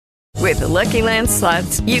With the Lucky Land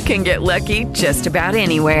Slots, you can get lucky just about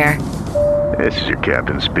anywhere. This is your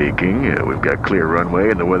captain speaking. We've got clear runway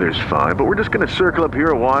and the weather's fine, but we're just going to circle up here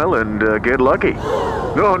a while and get lucky.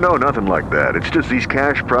 No, nothing like that. It's just these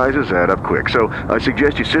cash prizes add up quick. So I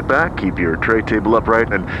suggest you sit back, keep your tray table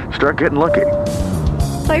upright, and start getting lucky.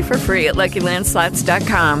 Play for free at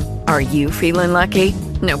LuckyLandSlots.com. Are you feeling lucky?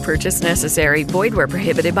 No purchase necessary. Void where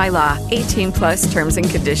prohibited by law. 18+ terms and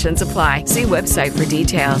conditions apply. See website for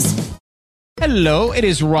details. Hello, it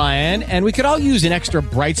is Ryan, and we could all use an extra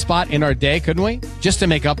bright spot in our day, couldn't we? Just to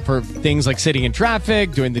make up for things like sitting in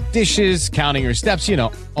traffic, doing the dishes, counting your steps,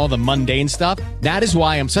 all the mundane stuff. That is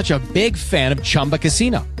why I'm such a big fan of Chumba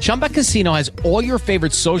Casino. Chumba Casino has all your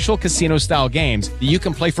favorite social casino-style games that you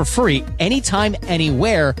can play for free anytime,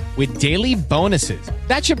 anywhere with daily bonuses.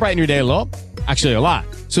 That should brighten your day a little. Actually, a lot.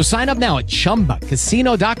 So sign up now at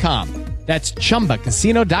ChumbaCasino.com. That's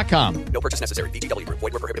ChumbaCasino.com. No purchase necessary. VGW Group.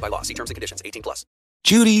 Void where prohibited by law. See terms and conditions. 18+.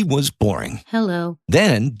 Judy was boring. Hello.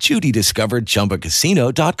 Then Judy discovered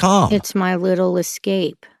ChumbaCasino.com. It's my little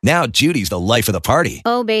escape. Now Judy's the life of the party.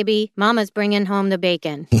 Oh, baby, mama's bringing home the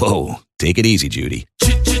bacon. Whoa, take it easy, Judy.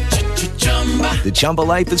 The Chumba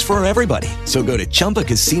life is for everybody. So go to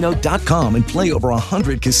ChumbaCasino.com and play over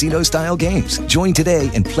 100 casino-style games. Join today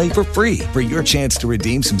and play for free for your chance to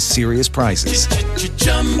redeem some serious prizes.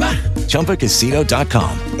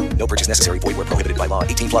 ChumbaCasino.com. No purchase necessary. Void where prohibited by law.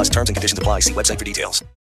 18+. Terms and conditions apply. See website for details.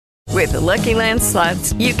 With the Lucky Land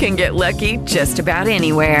Slots, you can get lucky just about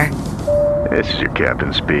anywhere. This is your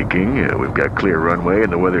captain speaking. We've got clear runway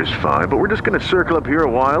and the weather's fine, but we're just going to circle up here a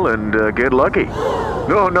while and get lucky.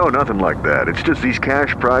 No, nothing like that. It's just these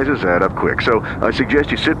cash prizes add up quick. So I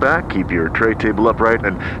suggest you sit back, keep your tray table upright,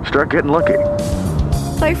 and start getting lucky.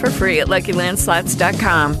 Play for free at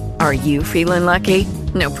LuckyLandSlots.com. Are you feeling lucky?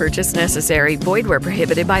 No purchase necessary. Void where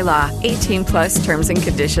prohibited by law. 18+ terms and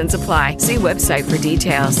conditions apply. See website for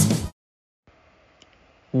details.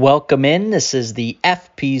 Welcome in. This is the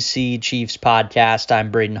FPC Chiefs podcast.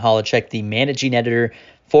 I'm Braden Holochek, the managing editor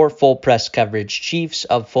for Full Press Coverage Chiefs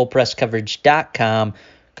of FullPressCoverage.com,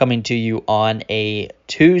 coming to you on a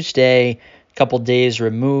Tuesday. A couple days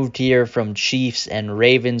removed here from Chiefs and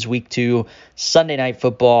Ravens Week 2 Sunday Night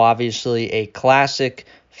Football. Obviously a classic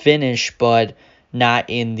finish, but not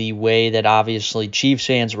in the way that obviously Chiefs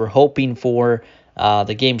fans were hoping for.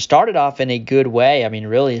 The game started off in a good way. I mean,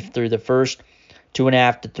 really through the first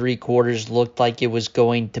 2.5 to 3 quarters looked like it was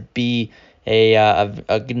going to be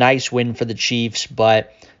a nice win for the Chiefs,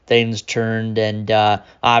 but things turned, and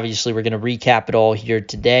obviously we're going to recap it all here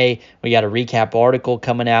today. We got a recap article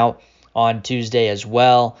coming out on Tuesday as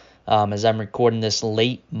well. As I'm recording this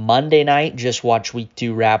late Monday night, just watch Week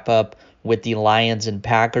 2 wrap up with the Lions and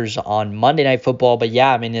Packers on Monday Night Football. But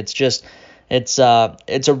yeah, I mean, it's a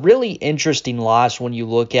really interesting loss when you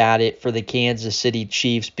look at it for the Kansas City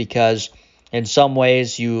Chiefs, because in some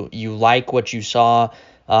ways you like what you saw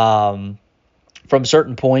from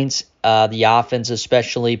certain points. The offense,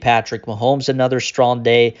 especially Patrick Mahomes, another strong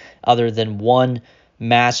day other than one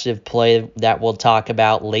massive play that we'll talk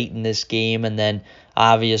about late in this game. And then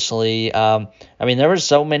obviously, there were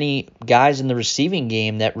so many guys in the receiving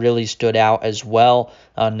game that really stood out as well.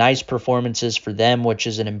 Nice performances for them, which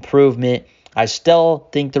is an improvement. I still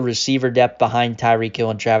think the receiver depth behind Tyreek Hill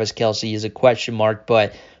and Travis Kelce is a question mark,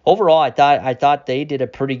 but overall, I thought they did a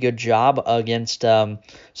pretty good job against some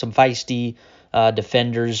feisty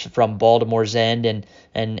defenders from Baltimore's end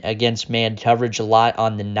and against man coverage a lot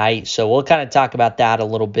on the night. So we'll kind of talk about that a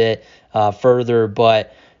little bit further.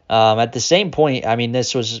 But at the same point, I mean,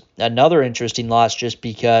 this was another interesting loss just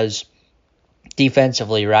because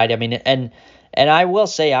defensively, right? I mean, and I will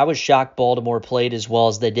say I was shocked Baltimore played as well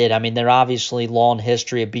as they did. I mean, they're obviously long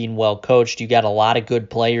history of being well coached. You got a lot of good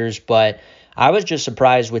players, but I was just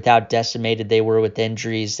surprised with how decimated they were with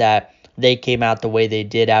injuries that they came out the way they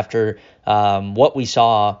did after what we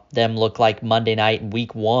saw them look like Monday night in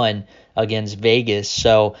Week 1 against Vegas.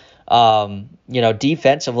 So,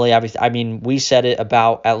 defensively, I mean, we said it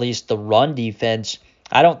about at least the run defense.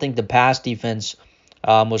 I don't think the pass defense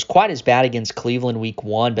was quite as bad against Cleveland Week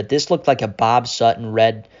 1, but this looked like a Bob Sutton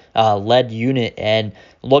led unit and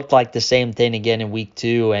looked like the same thing again in Week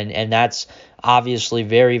 2, and that's obviously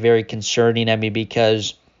very, very concerning. I mean,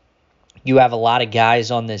 because you have a lot of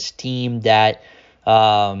guys on this team that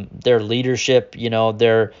their leadership,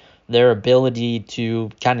 their ability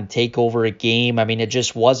to kind of take over a game, I mean, it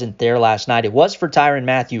just wasn't there last night. It was for Tyrann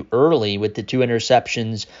Mathieu early with the 2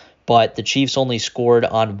 interceptions, but the Chiefs only scored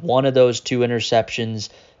on one of those 2 interceptions.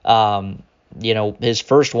 His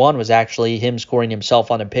first one was actually him scoring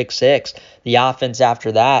himself on a pick 6. The offense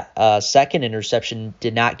after that, second interception,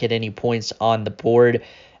 did not get any points on the board.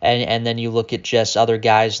 And then you look at just other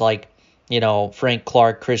guys like, Frank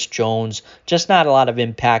Clark, Chris Jones, just not a lot of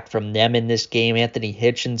impact from them in this game. Anthony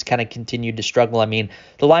Hitchens kind of continued to struggle. I mean,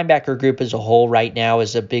 the linebacker group as a whole right now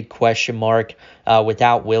is a big question mark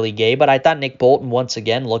without Willie Gay, but I thought Nick Bolton once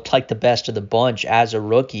again looked like the best of the bunch as a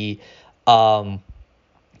rookie.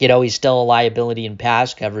 He's still a liability in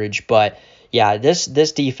pass coverage, but yeah, this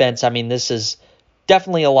defense, I mean, this is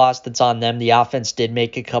definitely a loss that's on them. The offense did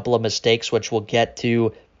make a couple of mistakes, which we'll get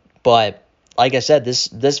to, but like I said,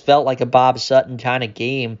 this felt like a Bob Sutton kind of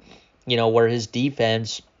game, where his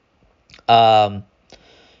defense, was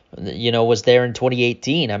there in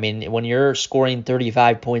 2018. I mean, when you're scoring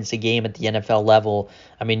 35 points a game at the NFL level,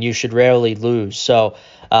 I mean, you should rarely lose. So,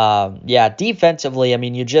 defensively, I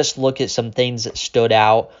mean, you just look at some things that stood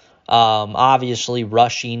out. Obviously,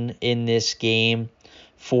 rushing in this game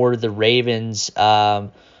for the Ravens,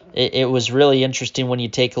 it was really interesting when you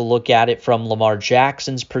take a look at it from Lamar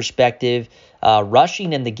Jackson's perspective.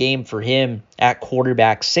 Rushing in the game for him at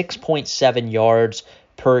quarterback, 6.7 yards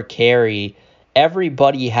per carry.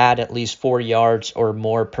 Everybody had at least 4 yards or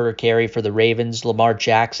more per carry for the Ravens. Lamar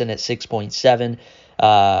Jackson at 6.7.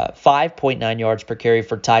 5.9 yards per carry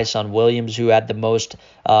for Tyson Williams, who had the most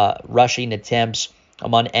rushing attempts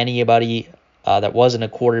among anybody that wasn't a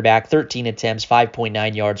quarterback. 13 attempts,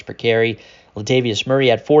 5.9 yards per carry. Latavius Murray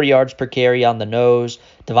had 4 yards per carry on the nose.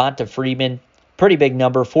 Devonta Freeman, pretty big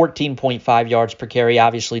number, 14.5 yards per carry.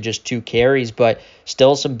 Obviously just 2 carries, but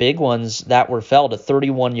still some big ones that were felt. A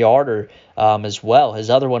 31-yarder as well. His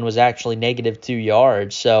other one was actually negative 2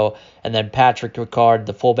 yards. So, and then Patrick Ricard,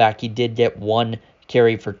 the fullback, he did get 1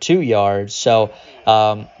 carry for 2 yards. So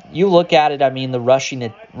you look at it, I mean, the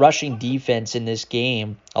rushing defense in this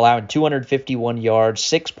game, allowing 251 yards,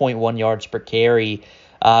 6.1 yards per carry.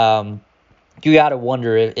 You got to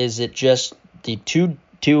wonder, is it just the two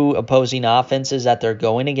opposing offenses that they're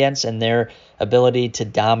going against and their ability to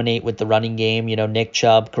dominate with the running game? Nick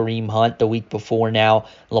Chubb, Kareem Hunt the week before, now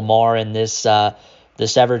Lamar, and this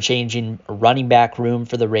ever-changing running back room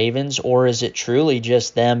for the Ravens? Or is it truly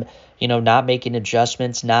just them, not making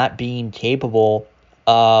adjustments, not being capable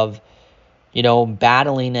of,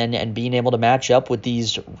 battling and being able to match up with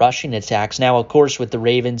these rushing attacks? Now, of course, with the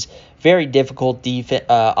Ravens, very difficult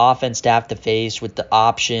offense to have to face with the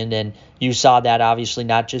option, and you saw that obviously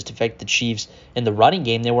not just affect the Chiefs in the running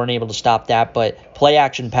game. They weren't able to stop that, but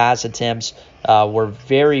play-action pass attempts were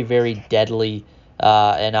very, very deadly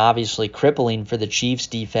and obviously crippling for the Chiefs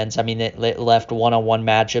defense. I mean, it left one-on-one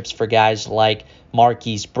matchups for guys like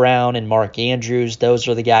Marquise Brown and Mark Andrews. Those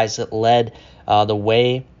are the guys that led the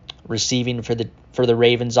way receiving for the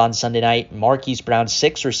Ravens on Sunday night. Marquise Brown,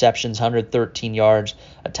 6 receptions, 113 yards,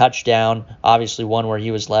 a touchdown, obviously one where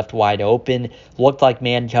he was left wide open. Looked like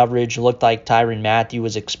man coverage, looked like Tyrann Mathieu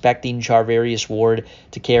was expecting Charvarius Ward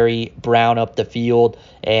to carry Brown up the field.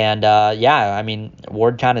 And,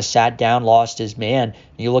 Ward kind of sat down, lost his man.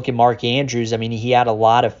 You look at Mark Andrews, I mean, he had a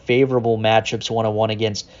lot of favorable matchups one-on-one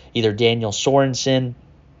against either Daniel Sorensen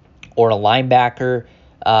or a linebacker,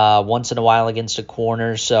 once in a while against a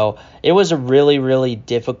corner. So it was a really, really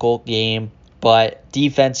difficult game, but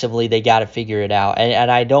defensively they got to figure it out.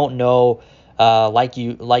 And I don't know, like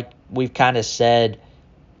we've kind of said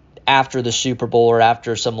after the Super Bowl or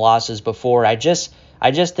after some losses before, I just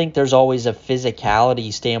think there's always a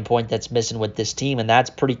physicality standpoint that's missing with this team, and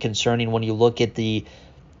that's pretty concerning when you look at the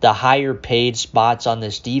higher paid spots on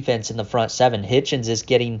this defense in the front seven. Hitchens is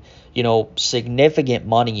getting, significant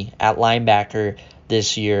money at linebacker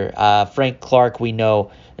this year. Frank Clark, we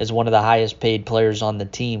know, is one of the highest paid players on the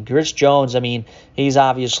team. Chris Jones, I mean, he's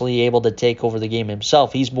obviously able to take over the game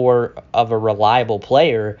himself. He's more of a reliable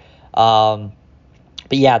player.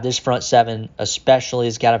 But yeah, this front seven especially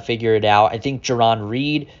has got to figure it out. I think Jarran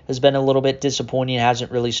Reed has been a little bit disappointing,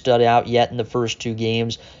 hasn't really stood out yet in the first 2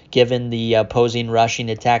 games, given the opposing rushing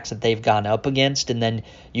attacks that they've gone up against. And then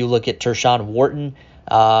you look at Tershawn Wharton.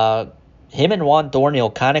 Him and Juan Thornhill,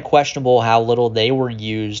 kind of questionable how little they were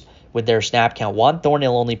used with their snap count. Juan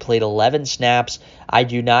Thornhill only played 11 snaps. I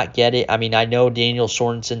do not get it. I mean, I know Daniel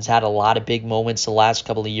Sorensen's had a lot of big moments the last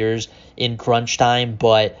couple of years in crunch time,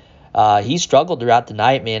 but he struggled throughout the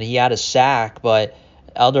night, man. He had a sack, but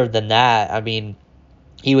other than that, I mean,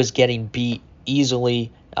 he was getting beat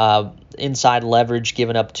easily. Inside leverage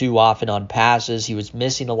given up too often on passes. He was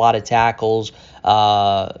missing a lot of tackles.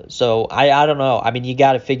 So I don't know. I mean, you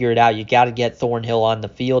got to figure it out. You got to get Thornhill on the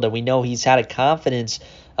field, and we know he's had a confidence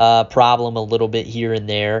problem a little bit here and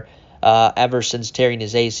there ever since tearing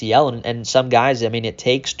his ACL. And some guys, I mean, it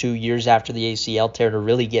takes 2 years after the ACL tear to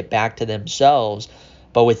really get back to themselves.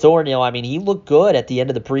 But with Thornhill, I mean, he looked good at the end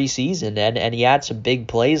of the preseason, and he had some big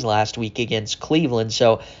plays last week against Cleveland.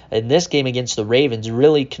 So in this game against the Ravens,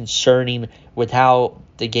 really concerning with how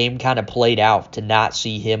the game kind of played out to not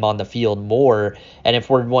see him on the field more. And if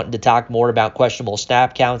we're wanting to talk more about questionable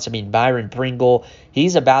snap counts, I mean, Byron Pringle,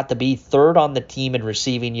 he's about to be third on the team in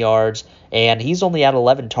receiving yards, and he's only had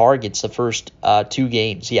 11 targets the first 2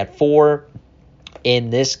 games. He had 4 in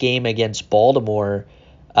this game against Baltimore.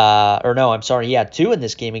 He had 2 in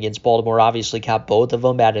this game against Baltimore. Obviously caught both of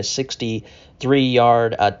them at a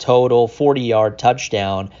 63-yard total, 40-yard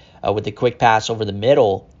touchdown with a quick pass over the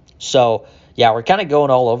middle. So, yeah, we're kind of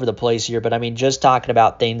going all over the place here. But, I mean, just talking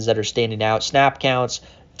about things that are standing out. Snap counts,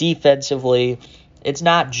 defensively, it's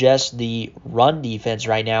not just the run defense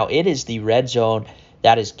right now. It is the red zone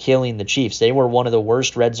that is killing the Chiefs. They were one of the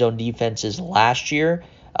worst red zone defenses last year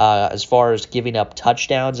as far as giving up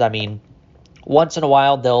touchdowns. I mean, once in a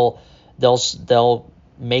while, they'll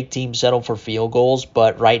make teams settle for field goals,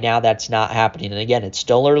 but right now that's not happening. And again, it's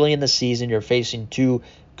still early in the season. You're facing 2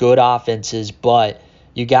 good offenses, but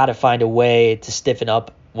you got to find a way to stiffen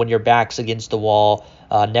up when your back's against the wall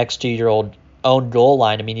next to your own goal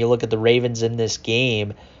line. I mean, you look at the Ravens in this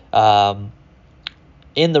game. In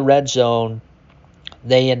the red zone,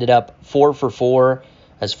 they ended up 4 for 4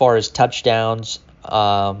 as far as touchdowns.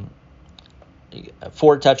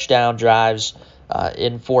 4 touchdown drives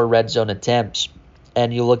in 4 red zone attempts.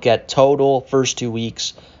 And you look at total first 2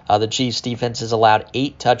 weeks, the Chiefs defense has allowed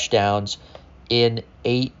 8 touchdowns in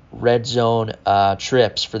 8 red zone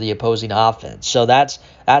trips for the opposing offense. So that's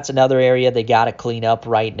another area they got to clean up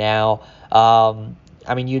right now.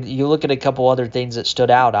 I mean, you look at a couple other things that stood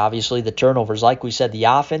out. Obviously, the turnovers. Like we said, the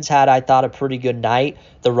offense had, I thought, a pretty good night.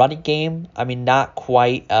 The running game, I mean, not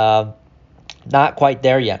quite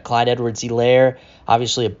there yet. Clyde Edwards-Helaire,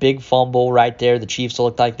 obviously a big fumble right there. The Chiefs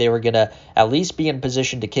looked like they were going to at least be in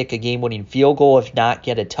position to kick a game-winning field goal, if not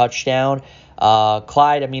get a touchdown.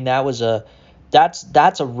 Clyde, I mean, that's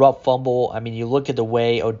a rough fumble. I mean, you look at the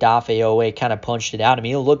way Odafe Oweh kind of punched it out. I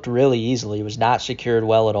mean, it looked really easily. It was not secured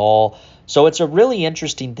well at all. So it's a really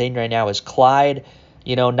interesting thing right now. Is Clyde,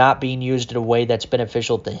 not being used in a way that's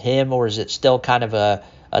beneficial to him, or is it still kind of a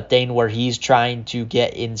thing where he's trying to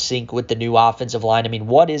get in sync with the new offensive line? I mean,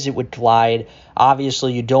 what is it with Clyde?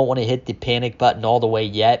 Obviously, you don't want to hit the panic button all the way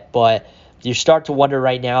yet, but you start to wonder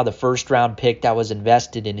right now, the first-round pick that was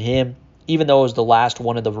invested in him, even though it was the last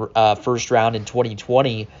one of the first round in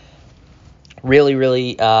 2020,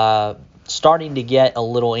 really starting to get a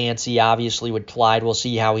little antsy, obviously, with Clyde. We'll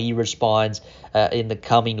see how he responds in the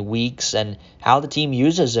coming weeks and how the team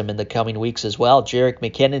uses him in the coming weeks as well. Jerick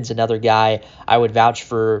McKinnon's another guy I would vouch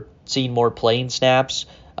for seeing more playing snaps.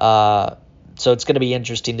 So it's going to be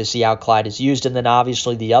interesting to see how Clyde is used. And then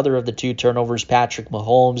obviously the other of the 2 turnovers, Patrick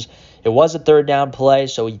Mahomes. It was a 3rd down play,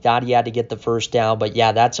 so he thought he had to get the 1st down. But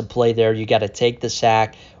yeah, that's a play there. You got to take the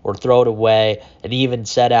sack or throw it away. And he even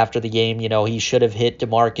said after the game, he should have hit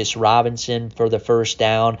Demarcus Robinson for the 1st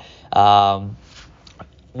down.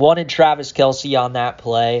 Wanted Travis Kelce on that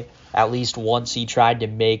play. At least once he tried to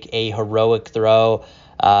make a heroic throw.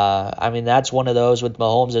 I mean, that's one of those with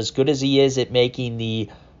Mahomes. As good as he is at making the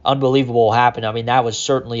unbelievable happen, I mean, that was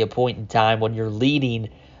certainly a point in time when you're leading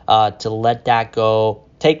to let that go,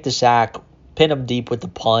 take the sack, pin him deep with the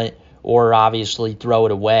punt, or obviously throw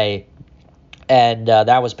it away. And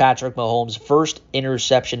that was Patrick Mahomes' first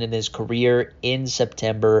interception in his career in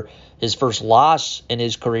September, his first loss in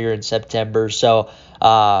his career in September. So,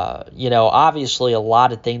 obviously a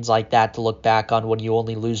lot of things like that to look back on when you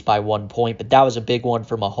only lose by 1 point. But that was a big one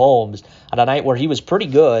for Mahomes on a night where he was pretty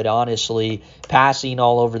good, honestly, passing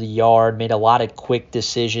all over the yard, made a lot of quick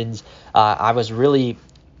decisions. I was really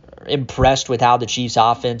impressed with how the Chiefs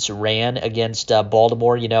offense ran against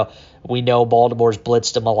Baltimore. We know Baltimore's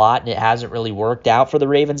blitzed them a lot, and it hasn't really worked out for the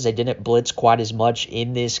Ravens. They didn't blitz quite as much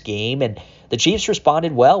in this game, and the Chiefs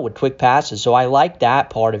responded well with quick passes, so I like that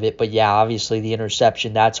part of it. But yeah, obviously the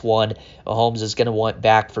interception, that's one Mahomes is going to want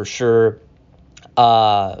back for sure.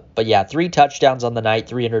 But yeah, 3 touchdowns on the night,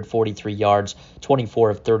 343 yards, 24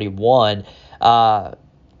 of 31.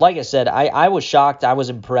 Like I said, I was shocked. I was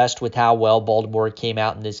impressed with how well Baltimore came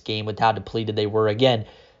out in this game, with how depleted they were. Again,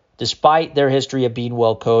 despite their history of being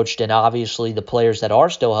well coached and obviously the players that are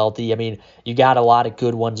still healthy, I mean, you got a lot of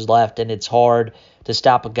good ones left, and it's hard to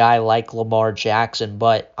stop a guy like Lamar Jackson.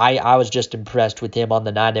 But I was just impressed with him on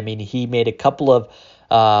the night. I mean, he made a couple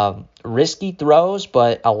of risky throws,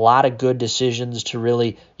 but a lot of good decisions to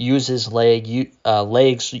really use his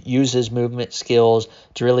legs, use his movement skills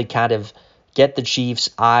to really kind of get the Chiefs'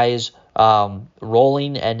 eyes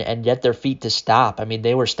rolling and get their feet to stop. I mean,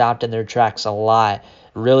 they were stopped in their tracks a lot,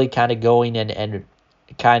 really kind of going and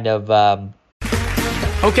kind of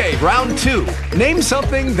Okay, round 2. Name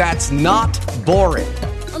something that's not boring.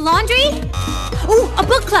 A laundry? Ooh, a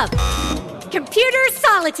book club. Computer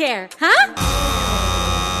solitaire, huh?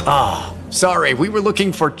 Ah, sorry, we were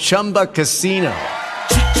looking for Chumba Casino.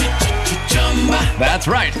 That's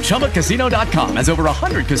right, ChumbaCasino.com has over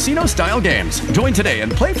 100 casino-style games. Join today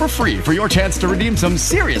and play for free for your chance to redeem some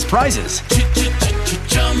serious prizes.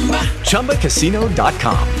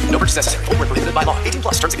 ChumbaCasino.com. No purchase necessary. Void where prohibited by law. 18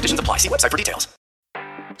 plus terms and conditions apply. See website for details.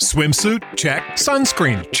 Swimsuit? Check.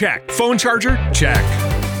 Sunscreen? Check. Phone charger? Check.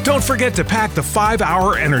 Don't forget to pack the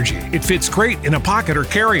 5-Hour Energy. It fits great in a pocket or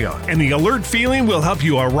carry-on, and the alert feeling will help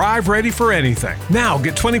you arrive ready for anything. Now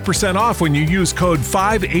get 20% off when you use code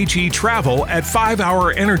 5HETRAVEL at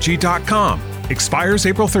 5hourenergy.com. Expires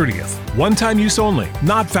April 30th. One-time use only.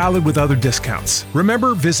 Not valid with other discounts.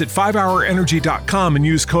 Remember, visit 5hourenergy.com and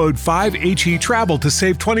use code 5HETRAVEL to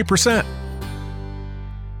save 20%.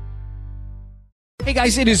 Hey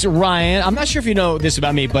guys, it is Ryan. I'm not sure if you know this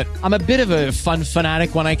about me, but I'm a bit of a fun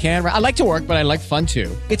fanatic when I can. I like to work, but I like fun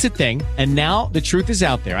too. It's a thing. And now the truth is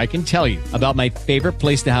out there. I can tell you about my favorite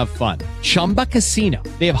place to have fun. Chumba Casino.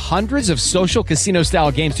 They have hundreds of social casino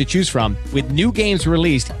style games to choose from with new games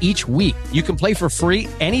released each week. You can play for free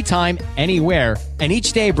anytime, anywhere. And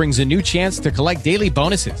each day brings a new chance to collect daily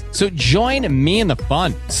bonuses. So join me in the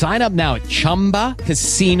fun. Sign up now at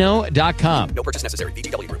ChumbaCasino.com. No purchase necessary.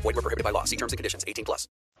 VGW Group. Void where prohibited by law. See terms and conditions. 18 plus.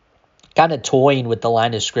 kind of toying with the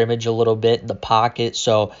line of scrimmage a little bit in the pocket.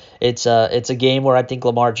 So it's a game where I think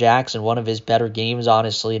Lamar Jackson, one of his better games,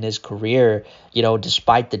 honestly, in his career, you know,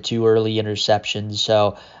 despite the 2 early interceptions.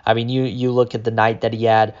 So, I mean, you look at the night that he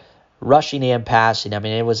had rushing and passing. I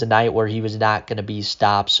mean, it was a night where he was not going to be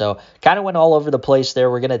stopped. So kind of went all over the place there.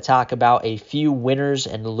 We're going to talk about a few winners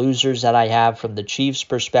and losers that I have from the Chiefs'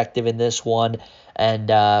 perspective in this one,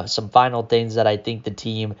 and some final things that I think the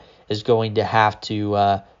team is going to have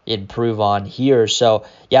to improve on here. So,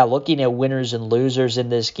 yeah, looking at winners and losers in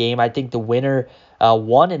this game, I think the winner,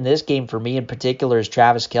 one in this game for me in particular, is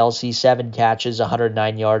Travis Kelce. 7 catches,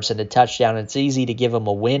 109 yards, and a touchdown. It's easy to give him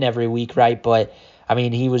a win every week, right? But I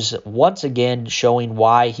mean, he was once again showing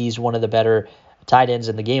why he's one of the better tight ends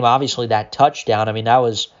in the game. Obviously, that touchdown, I mean, that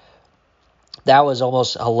was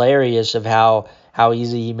almost hilarious of how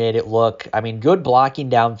easy he made it look. I mean, good blocking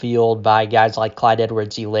downfield by guys like Clyde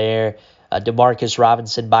Edwards-Helaire, Demarcus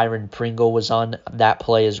Robinson, Byron Pringle was on that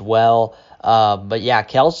play as well. But yeah,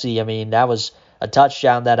 Kelce, I mean, that was a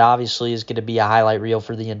touchdown that obviously is going to be a highlight reel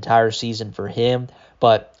for the entire season for him,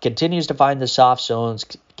 but continues to find the soft zones,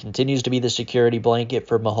 continues to be the security blanket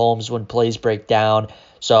for Mahomes when plays break down.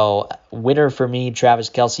 So winner for me, Travis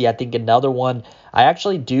Kelce. I think another one, I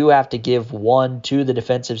actually do have to give one to the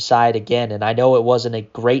defensive side again, and I know it wasn't a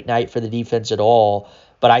great night for the defense at all,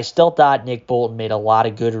 but I still thought Nick Bolton made a lot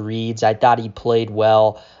of good reads. I thought he played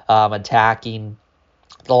well, attacking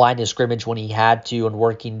the line of scrimmage when he had to and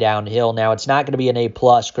working downhill. Now, it's not going to be an A+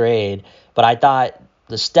 grade, but I thought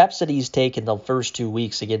the steps that he's taken the first 2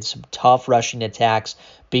 weeks against some tough rushing attacks,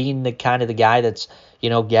 being the kind of the guy that's,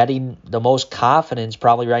 you know, getting the most confidence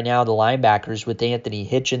probably right now, the linebackers, with Anthony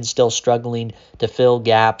Hitchens still struggling to fill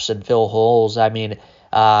gaps and fill holes. I mean,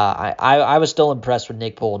 I was still impressed with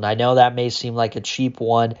Nick Bolton. I know that may seem like a cheap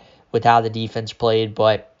one with how the defense played,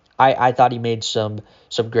 but I thought he made some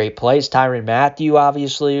great plays. Tyrann Mathieu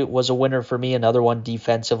obviously was a winner for me, another one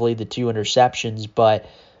defensively, the 2 interceptions, but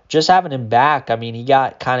just having him back, I mean, he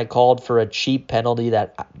got kind of called for a cheap penalty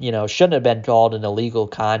that, you know, shouldn't have been called an illegal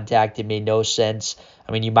contact. It made no sense.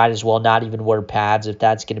 I mean, you might as well not even wear pads if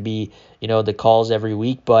that's going to be, you know, the calls every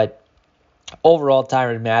week. But overall,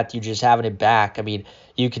 Tyrann Mathieu just having it back, I mean,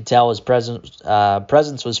 you could tell his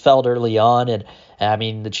presence was felt early on. And I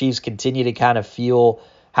mean, the Chiefs continue to kind of feel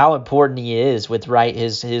how important he is with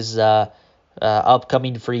his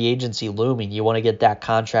upcoming free agency looming. You want to get that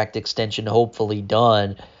contract extension hopefully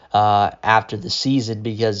done after the season,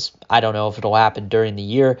 because I don't know if it'll happen during the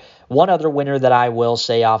year. One other winner that I will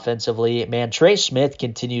say offensively, man, Trey Smith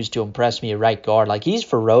continues to impress me at right guard. Like, he's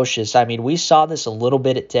ferocious. I mean, we saw this a little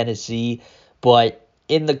bit at Tennessee, but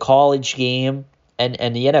in the college game, and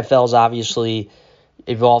the NFL's obviously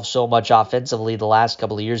evolved so much offensively the last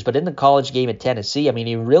couple of years, but in the college game at Tennessee, I mean,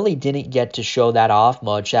 he really didn't get to show that off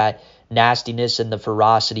much, at nastiness and the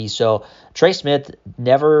ferocity. So Trey Smith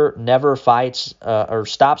never fights or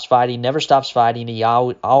stops fighting, never stops fighting. He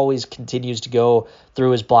always continues to go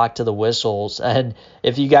through his block to the whistles. And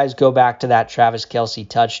if you guys go back to that Travis Kelce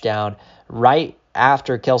touchdown, right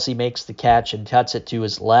after Kelce makes the catch and cuts it to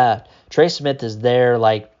his left, Trey Smith is there,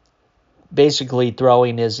 like, basically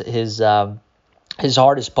throwing his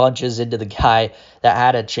hardest punches into the guy that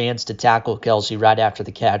had a chance to tackle Kelce right after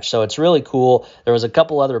the catch. So it's really cool. There was a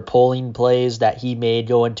couple other pulling plays that he made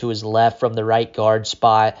going to his left from the right guard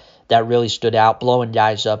spot that really stood out, blowing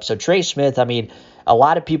guys up. So Trey Smith, I mean, a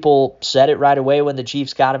lot of people said it right away when the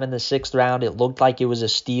Chiefs got him in the 6th round. It looked like it was a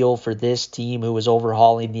steal for this team who was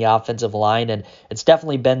overhauling the offensive line, and it's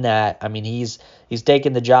definitely been that. I mean, he's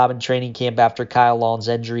taken the job in training camp after Kyle Long's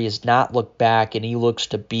injury, has not looked back, and he looks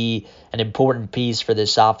to be an important piece for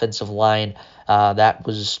this offensive line that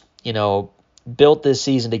was, built this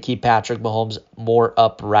season to keep Patrick Mahomes more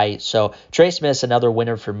upright. So Trey Smith's another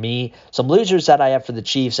winner for me. Some losers that I have for the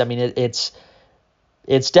Chiefs, I mean,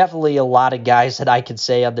 it's definitely a lot of guys that I could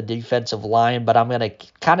say on the defensive line, but I'm going to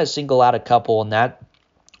kind of single out a couple, and that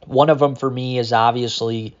one of them for me is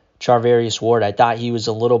obviously Charvarius Ward. I thought he was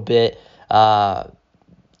a little bit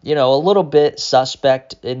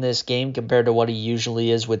suspect in this game compared to what he usually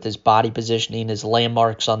is with his body positioning, his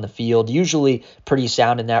landmarks on the field. Usually pretty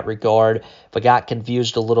sound in that regard, but got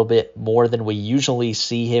confused a little bit more than we usually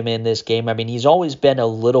see him in this game. I mean, he's always been a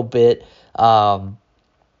little bit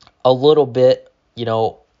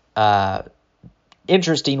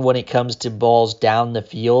interesting when it comes to balls down the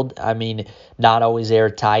field. I mean, not always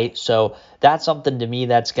airtight. So that's something to me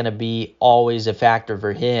that's going to be always a factor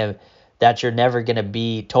for him that you're never going to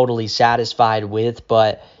be totally satisfied with.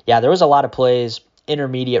 But yeah, there was a lot of plays,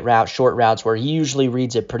 intermediate routes, short routes, where he usually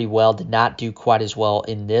reads it pretty well, did not do quite as well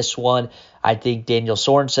in this one. I think Daniel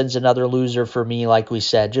Sorensen's another loser for me, like we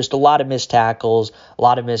said. Just a lot of missed tackles, a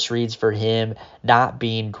lot of misreads for him, not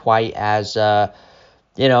being quite as dominant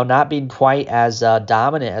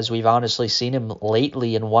as we've honestly seen him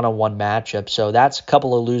lately in one-on-one matchups. So that's a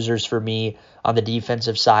couple of losers for me on the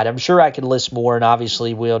defensive side. I'm sure I could list more, and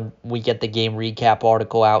obviously when we get the game recap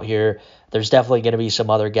article out here, there's definitely going to be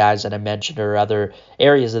some other guys that I mentioned or other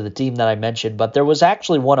areas of the team that I mentioned. But there was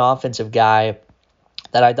actually one offensive guy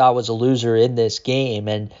that I thought was a loser in this game,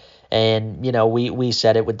 and we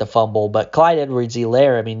said it with the fumble. But Clyde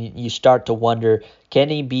Edwards-Helaire, I mean, you start to wonder, can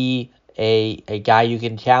he be a guy you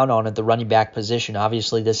can count on at the running back position?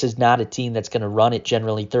 Obviously, this is not a team that's going to run it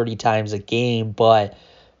generally 30 times a game, but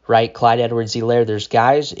right, Clyde Edwards-Helaire, there's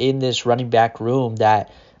guys in this running back room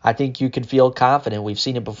that I think you can feel confident. We've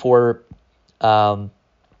seen it before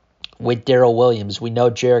with Darrell Williams. We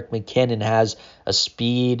know Jerick McKinnon has a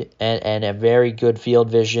speed and a very good field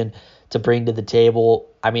vision to bring to the table.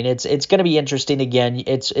 I mean, it's going to be interesting. Again,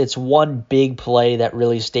 it's one big play that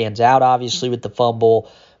really stands out, obviously, with the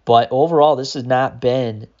fumble. But overall, this has not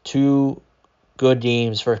been two good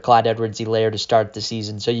games for Clyde Edwards-Helaire to start the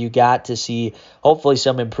season. So you got to see hopefully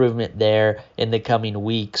some improvement there in the coming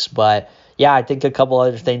weeks. But yeah, I think a couple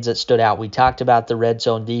other things that stood out. We talked about the red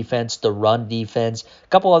zone defense, the run defense. A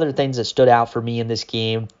couple other things that stood out for me in this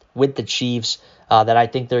game with the Chiefs that I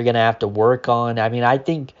think they're going to have to work on. I mean, I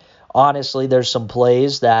think honestly there's some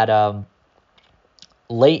plays that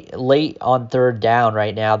late on third down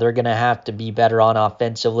right now, they're going to have to be better on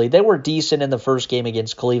offensively. They were decent in the first game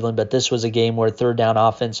against Cleveland, but this was a game where third down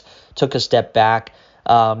offense took a step back.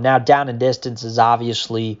 Now down and distance is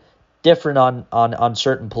obviously different on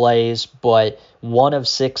certain plays, but 1 of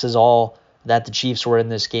 6 is all that the Chiefs were in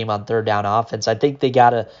this game on third down offense. I think they got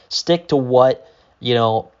to stick to what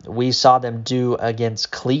we saw them do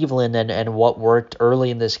against Cleveland and what worked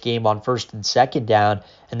early in this game on first and second down,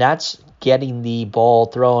 and that's getting the ball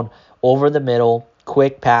thrown over the middle,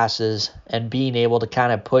 quick passes, and being able to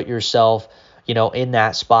kind of put yourself, in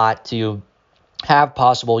that spot to have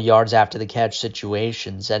possible yards after the catch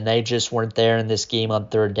situations. And they just weren't there in this game on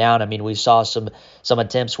third down. I mean, we saw some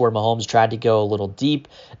attempts where Mahomes tried to go a little deep.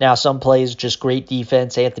 Now, some plays, just great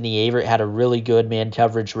defense. Anthony Averett had a really good man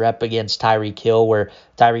coverage rep against Tyreek Hill, where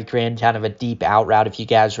Tyreek ran kind of a deep out route, if you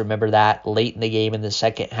guys remember that, late in the game in the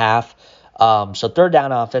second half. So third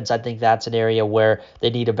down offense, I think that's an area where they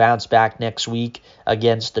need to bounce back next week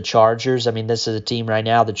against the Chargers. I mean, this is a team right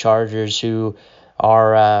now, the Chargers, who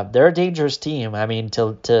are they're a dangerous team. I mean,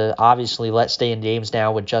 to obviously let stay in games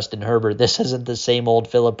now with Justin Herbert. This isn't the same old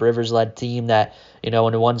Phillip Rivers-led team that, in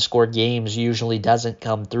one-score games usually doesn't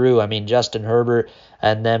come through. I mean, Justin Herbert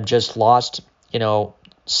and them just lost,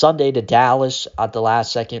 Sunday to Dallas at the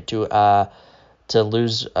last second to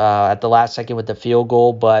lose at the last second with the field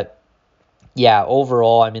goal. But yeah,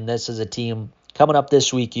 overall, I mean, this is a team coming up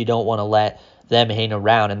this week. You don't want to let them hang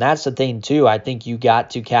around. And that's the thing, too. I think you got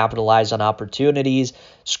to capitalize on opportunities,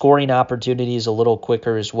 scoring opportunities a little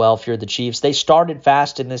quicker as well if you're the Chiefs. They started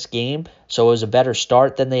fast in this game, so it was a better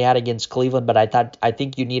start than they had against Cleveland. But I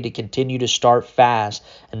think you need to continue to start fast,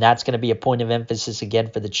 and that's going to be a point of emphasis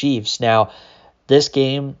again for the Chiefs. Now, this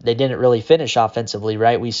game, they didn't really finish offensively,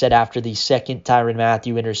 right? We said after the second Tyrann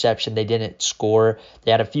Mathieu interception, they didn't score.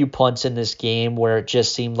 They had a few punts in this game where it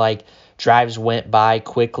just seemed like drives went by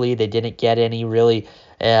quickly. They didn't get any really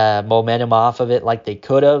momentum off of it like they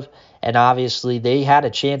could have. And obviously, they had a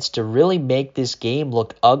chance to really make this game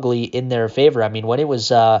look ugly in their favor. I mean, when it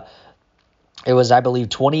was I believe,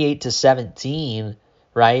 28-17,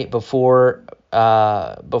 right, before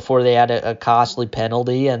they had a costly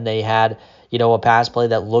penalty, and they had, a pass play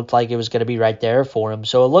that looked like it was going to be right there for him.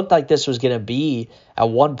 So it looked like this was going to be, at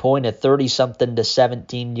one point, a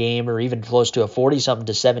 30-something-17 game, or even close to a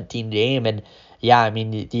 40-something-17 game. And yeah, I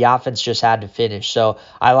mean, the offense just had to finish. So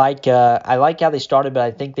I like how they started, but I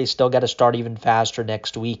think they still got to start even faster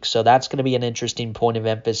next week. So that's going to be an interesting point of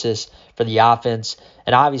emphasis for the offense.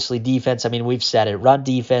 And obviously defense, I mean, we've said it. Run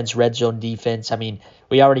defense, red zone defense. I mean,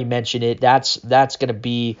 we already mentioned it. That's going to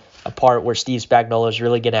be a part where Steve Spagnuolo is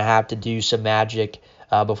really going to have to do some magic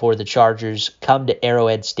before the Chargers come to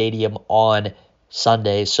Arrowhead Stadium on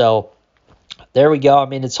Sunday. So there we go. I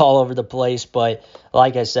mean, it's all over the place, but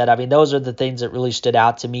like I said, I mean, those are the things that really stood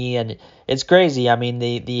out to me, and it's crazy. I mean,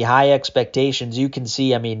 the high expectations you can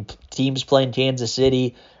see. I mean, teams playing Kansas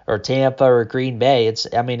City or Tampa or Green Bay, it's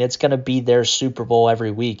going to be their Super Bowl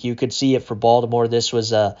every week. You could see it for Baltimore. This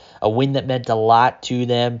was a win that meant a lot to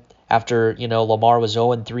them after, Lamar was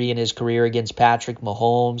 0-3 in his career against Patrick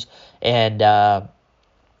Mahomes. And,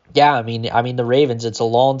 yeah, I mean, the Ravens, it's a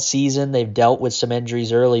long season. They've dealt with some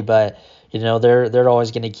injuries early, but they're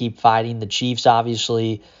always going to keep fighting. The Chiefs,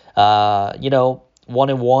 obviously,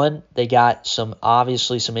 1-1. They got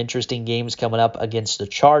some interesting games coming up against the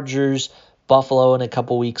Chargers, Buffalo in a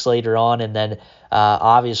couple weeks later on, and then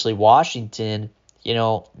obviously Washington.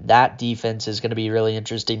 That defense is going to be really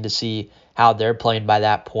interesting to see how they're playing by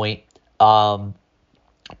that point.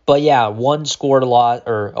 But yeah,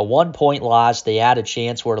 1-point loss. They had a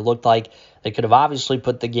chance where it looked like they could have obviously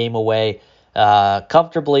put the game away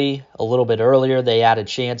comfortably a little bit earlier. They had a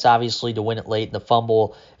chance, obviously, to win it late. And the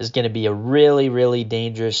fumble is going to be a really, really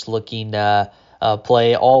dangerous looking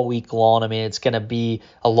play all week long. I mean, it's going to be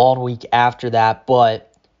a long week after that,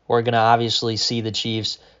 but we're going to obviously see the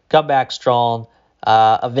Chiefs come back strong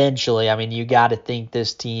eventually. I mean, you got to think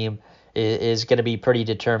this team is going to be pretty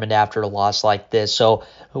determined after a loss like this. So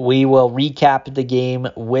we will recap the game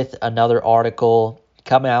with another article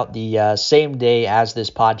come out the same day as this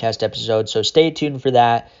podcast episode. So stay tuned for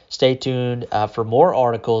that. Stay tuned for more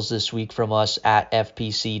articles this week from us at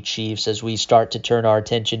FPC Chiefs as we start to turn our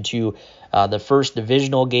attention to the first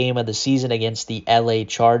divisional game of the season against the LA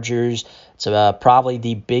Chargers. It's probably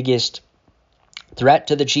the biggest threat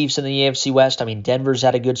to the Chiefs in the AFC West. I mean, Denver's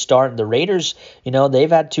had a good start. The Raiders,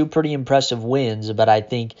 they've had two pretty impressive wins, but I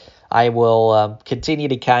think I will continue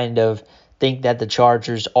to kind of think that the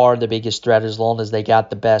Chargers are the biggest threat as long as they got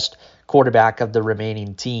the best quarterback of the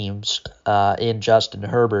remaining teams in Justin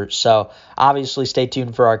Herbert. So obviously stay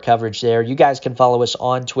tuned for our coverage there. You guys can follow us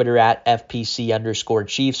on Twitter at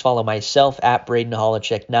FPC_Chiefs. Follow myself at Braden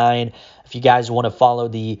Holochek 9. If you guys want to follow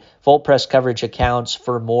the Full Press Coverage accounts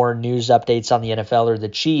for more news updates on the NFL or the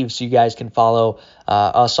Chiefs, you guys can follow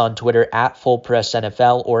us on Twitter at Full Press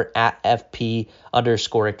NFL or at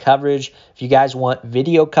FP_coverage. If you guys want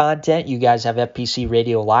video content, you guys have FPC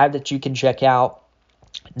Radio Live that you can check out.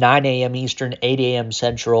 9 a.m. Eastern, 8 a.m.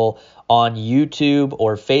 Central on YouTube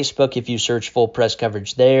or Facebook if you search Full Press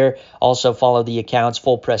Coverage there. Also follow the accounts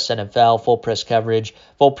Full Press NFL, Full Press Coverage,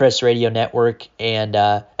 Full Press Radio Network, and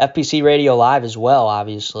FPC Radio Live as well,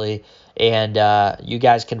 obviously. And you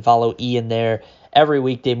guys can follow Ian there every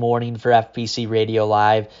weekday morning for FPC Radio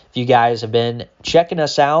Live. If you guys have been checking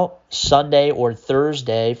us out Sunday or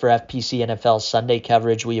Thursday for FPC NFL Sunday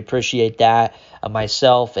coverage, we appreciate that.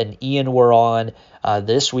 Myself and Ian were on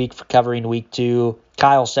this week for covering week 2.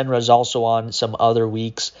 Kyle Senra is also on some other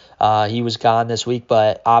weeks. He was gone this week,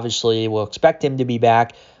 but obviously we'll expect him to be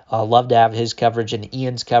back. Love to have his coverage and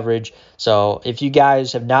Ian's coverage. So if you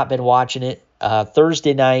guys have not been watching it,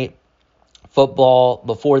 Thursday night football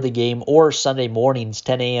before the game or Sunday mornings,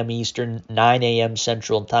 10 a.m. Eastern, 9 a.m.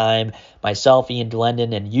 Central Time. Myself, Ian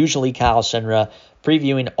Glendon, and usually Kyle Senra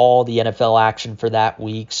previewing all the NFL action for that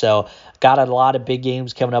week. So got a lot of big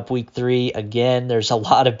games coming up week 3. Again, there's a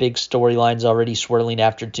lot of big storylines already swirling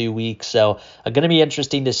after 2 weeks. So going to be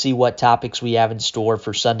interesting to see what topics we have in store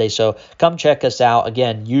for Sunday. So come check us out.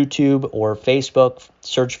 Again, YouTube or Facebook.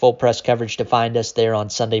 Search Full Press Coverage to find us there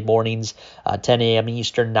on Sunday mornings, 10 a.m.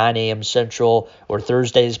 Eastern, 9 a.m. Central, or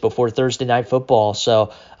Thursdays before Thursday Night Football.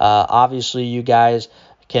 So obviously you guys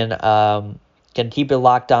can keep it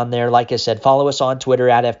locked on there. Like I said, follow us on Twitter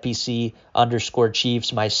at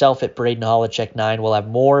FPC_Chiefs. Myself at Braden Holochek 9. We'll have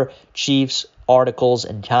more Chiefs articles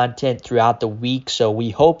and content throughout the week. So we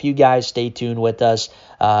hope you guys stay tuned with us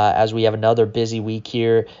as we have another busy week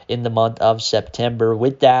here in the month of September.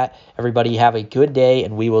 With that, everybody have a good day,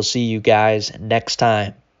 and we will see you guys next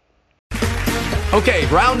time. Okay,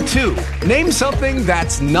 round 2. Name something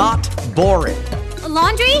that's not boring. A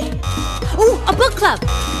laundry? Ooh, a book club.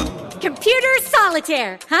 Computer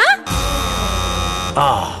solitaire, huh?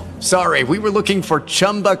 Ah, sorry, we were looking for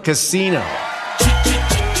Chumba Casino.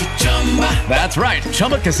 That's right,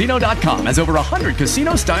 ChumbaCasino.com has over 100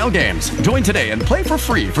 casino-style games. Join today and play for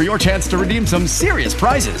free for your chance to redeem some serious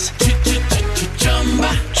prizes.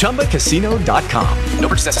 ChumbaCasino.com. No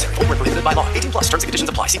purchase necessary. Void where prohibited by law. 18 plus terms and conditions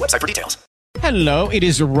apply. See website for details. Hello, it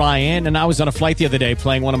is Ryan, and I was on a flight the other day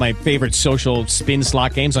playing one of my favorite social spin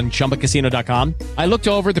slot games on ChumbaCasino.com. I looked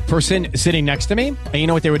over at the person sitting next to me, and you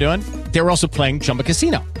know what they were doing? They were also playing Chumba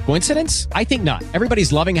Casino. Coincidence? I think not.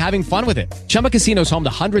 Everybody's loving having fun with it. Chumba Casino is home to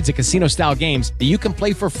hundreds of casino-style games that you can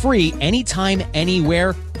play for free anytime,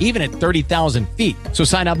 anywhere, even at 30,000 feet. So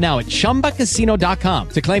sign up now at ChumbaCasino.com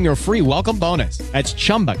to claim your free welcome bonus. That's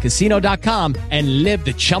ChumbaCasino.com and live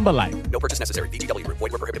the Chumba life. No purchase necessary. VGW. Void where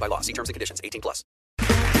prohibited by law. See terms and conditions. 18 plus.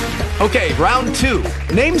 Okay, round 2.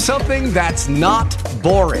 Name something that's not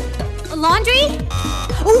boring. A laundry?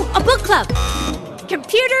 Ooh, a book club.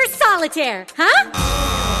 Computer solitaire, huh?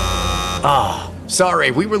 Ah, sorry,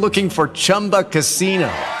 we were looking for Chumba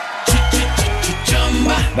Casino.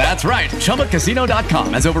 That's right,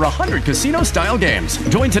 ChumbaCasino.com has over 100 casino-style games.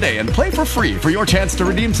 Join today and play for free for your chance to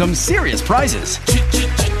redeem some serious prizes.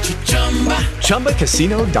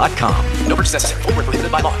 ChumbaCasino.com. No purchase necessary. Void where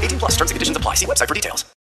prohibited by law. 18 plus terms and conditions apply. See website for details.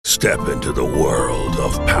 Step into the world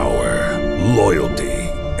of power, loyalty,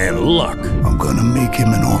 and luck. I'm gonna make him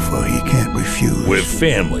an offer he can't refuse. With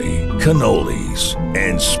family, cannolis,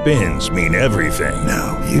 and spins mean everything.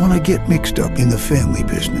 Now, you wanna get mixed up in the family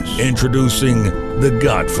business. Introducing The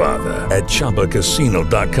Godfather at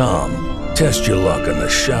ChumbaCasino.com. Test your luck in the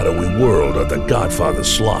shadowy world of The Godfather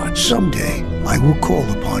slot. Someday, I will call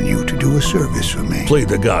upon you to do a service for me. Play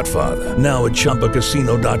The Godfather, now at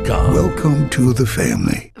ChumbaCasino.com. Welcome to the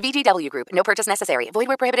family. VGW Group. No purchase necessary. Void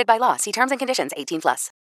where prohibited by law. See terms and conditions. 18 plus.